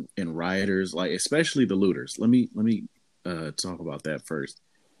looters and rioters, like especially the looters. Let me talk about that first.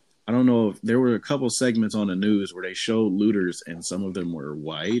 I don't know if there were a couple segments on the news where they showed looters and some of them were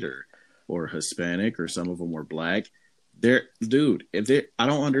white or Hispanic or some of them were black. I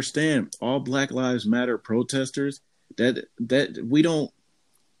don't understand. All Black Lives Matter protesters that we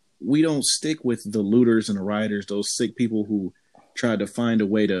don't stick with the looters and the rioters, those sick people who tried to find a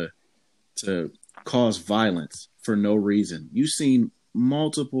way to cause violence for no reason. You've seen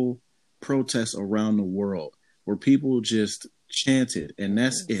multiple protests around the world where people just chanted, and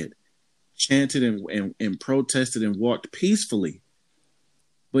that's it. Chanted and protested and walked peacefully.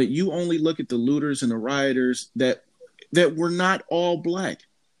 But you only look at the looters and the rioters that were not all black,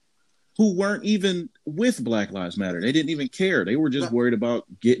 who weren't even with Black Lives Matter. They didn't even care. They were just worried about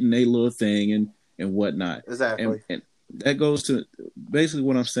getting their little thing and whatnot. Exactly. And that goes to basically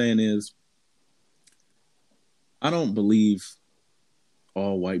what I'm saying is, I don't believe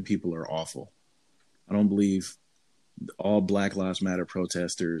all white people are awful. I don't believe all Black Lives Matter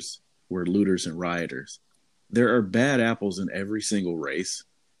protesters were looters and rioters. There are bad apples in every single race.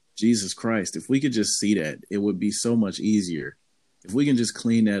 Jesus Christ, if we could just see that, it would be so much easier. If we can just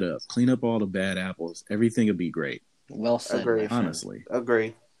clean that up, clean up all the bad apples, everything would be great. Well said. Agree. Honestly.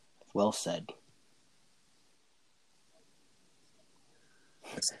 Agree. Well said.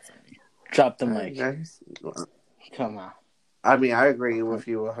 Drop the mic. Come on. I mean, I agree with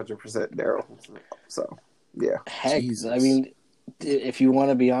you 100%, Daryl. So, yeah. Heck, Jesus. I mean, if you want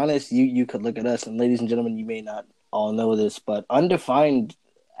to be honest, you could look at us, and ladies and gentlemen, you may not all know this, but Undefined,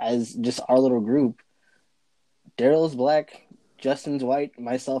 as just our little group, Daryl's black, Justin's white,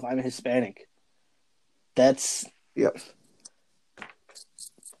 myself, I'm Hispanic. That's... Yep.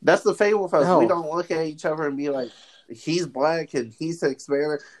 That's the thing with us. No. We don't look at each other and be like, he's black and he's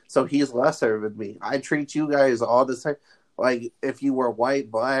Hispanic, so he's lesser than me. I treat you guys all the same. Like, if you were white,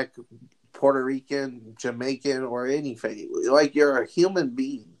 black, Puerto Rican, Jamaican, or anything. Like, you're a human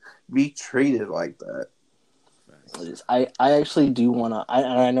being. Be treated like that. I actually do want to,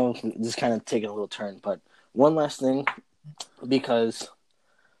 I know this is kind of taking a little turn, but one last thing, because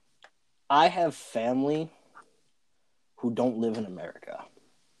I have family who don't live in America.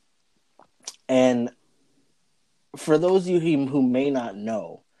 And for those of you who may not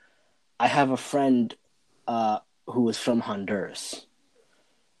know, I have a friend who is from Honduras.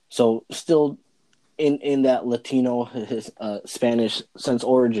 So still in that Latino, his Spanish sense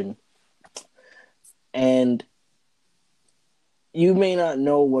origin. And you may not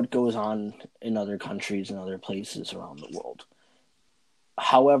know what goes on in other countries and other places around the world.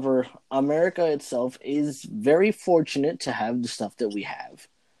 However, America itself is very fortunate to have the stuff that we have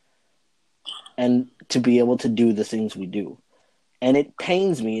and to be able to do the things we do. And it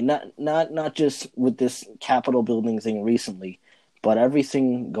pains me, not just with this Capitol building thing recently, but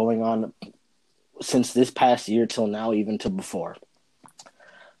everything going on since this past year till now, even to before.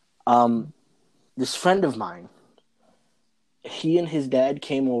 This friend of mine, he and his dad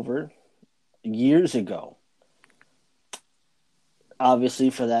came over years ago, obviously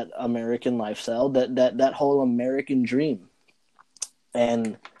for that American lifestyle, that whole American dream.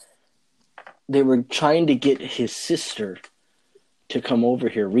 And they were trying to get his sister to come over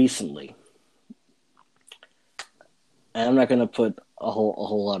here recently. And I'm not going to put a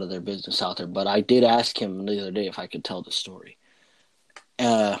whole lot of their business out there, but I did ask him the other day if I could tell the story.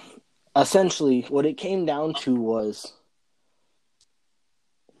 Essentially, what it came down to was,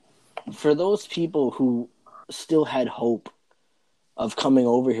 for those people who still had hope of coming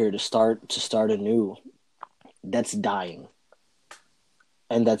over here to start anew, that's dying,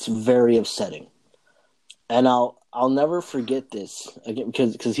 and that's very upsetting. And I'll never forget this again,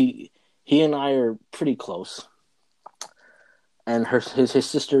 because he and I are pretty close, and his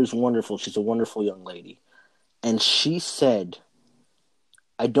sister is wonderful. She's a wonderful young lady, and she said,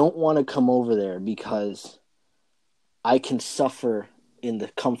 "I don't want to come over there because I can suffer in the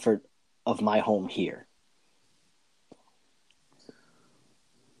comfort of my home here."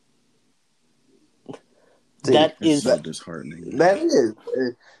 That is so disheartening. That is,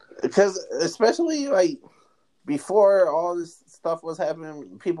 because especially like before all this stuff was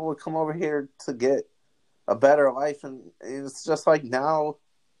happening, people would come over here to get a better life, and it's just like now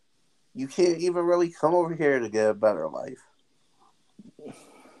you can't even really come over here to get a better life.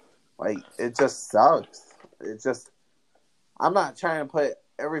 Like, it just sucks. I'm not trying to put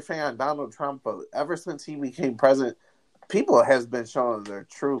everything on Donald Trump, but ever since he became president, people has been showing their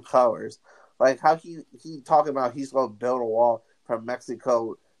true colors. Like how he talking about he's going to build a wall from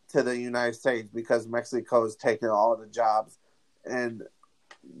Mexico to the United States because Mexico is taking all the jobs and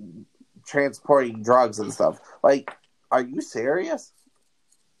transporting drugs and stuff. Like, are you serious?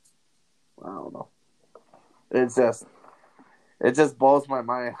 I don't know. It just blows my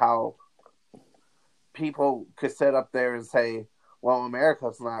mind how people could sit up there and say, well,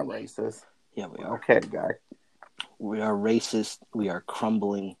 America's not racist. Yeah, we are. Okay, guy. We are racist. We are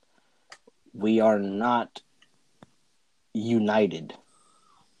crumbling. We are not united.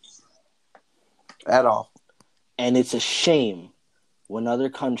 At all. And it's a shame when other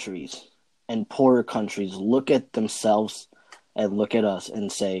countries and poorer countries look at themselves and look at us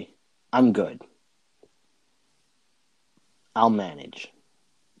and say, I'm good. I'll manage.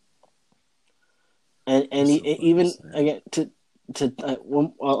 And even again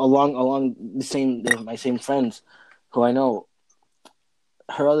along my same friends who I know,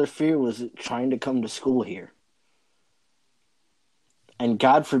 her other fear was trying to come to school here. And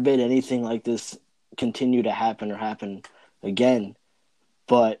God forbid anything like this continue to happen again.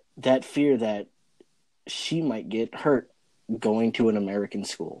 But that fear that she might get hurt going to an American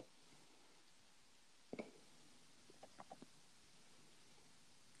school.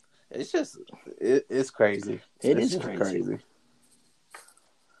 It's just, it's crazy. It's crazy.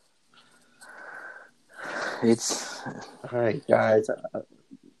 It's all right, guys.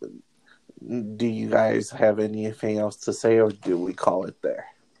 Do you guys have anything else to say, or do we call it there?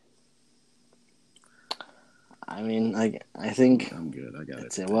 I mean, I think I'm good. I got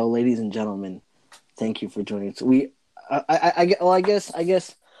it. Say, well, ladies and gentlemen, thank you for joining. So I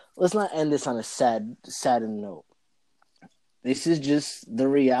guess let's not end this on a sad note. This is just the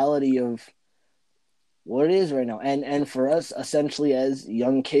reality of what it is right now, and for us, essentially as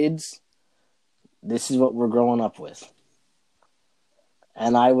young kids, this is what we're growing up with.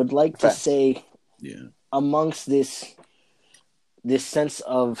 And I would like to say, amongst this sense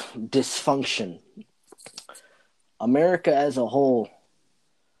of dysfunction, America as a whole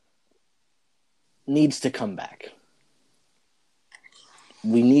needs to come back.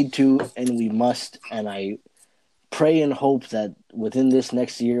 We need to and we must, and I pray and hope that within this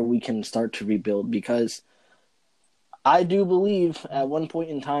next year we can start to rebuild, because I do believe at one point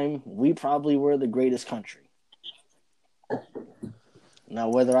in time we probably were the greatest country. Now,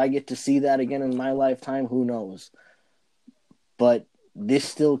 whether I get to see that again in my lifetime, who knows? But this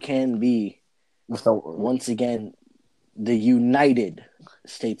still can be, once again, the United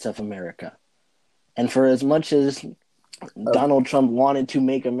States of America. And for as much as Donald Trump wanted to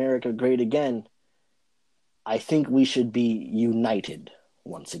make America great again, I think we should be united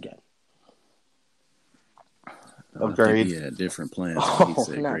once again. I think he had different plans when he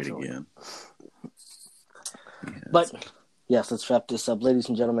said great again. Yes. But, yes, let's wrap this up. Ladies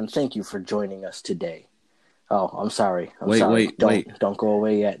and gentlemen, thank you for joining us today. Oh, I'm sorry. Wait. Don't go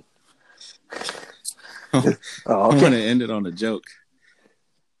away yet. Okay. I'm going to end it on a joke.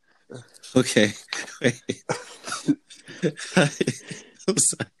 Okay. Wait.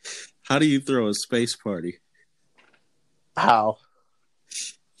 How do you throw a space party? How?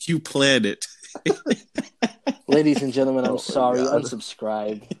 You planned it. Ladies and gentlemen, I'm sorry.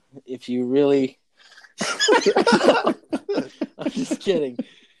 Unsubscribe. If you really... I'm just kidding.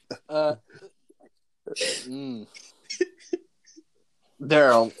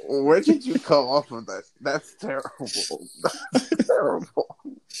 Daryl, where did you come off of that? That's terrible. That's terrible.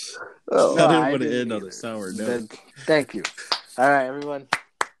 I didn't want to end on a sour note. Thank you. All right, everyone.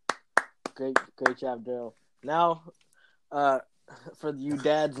 Great job, Daryl. Now, for you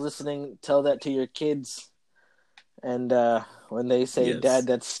dads listening, tell that to your kids. And when they say, yes, Dad,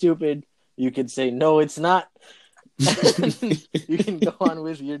 that's stupid, you can say, no, it's not. You can go on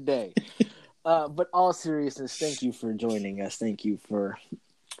with your day. But all seriousness, thank you for joining us. Thank you for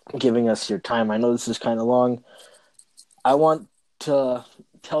giving us your time. I know this is kind of long. I want to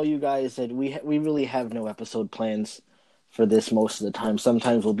tell you guys that we really have no episode plans for this most of the time.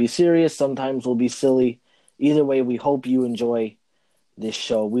 Sometimes we'll be serious. Sometimes we'll be silly. Either way, we hope you enjoy this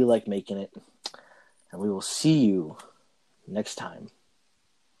show. We like making it. And we will see you next time.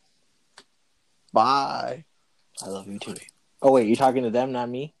 Bye. I love you too. Oh, wait, you're talking to them, not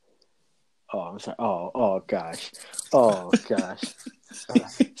me? Oh, I'm sorry. Oh, gosh. Oh, gosh.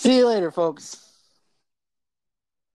 See you later, folks.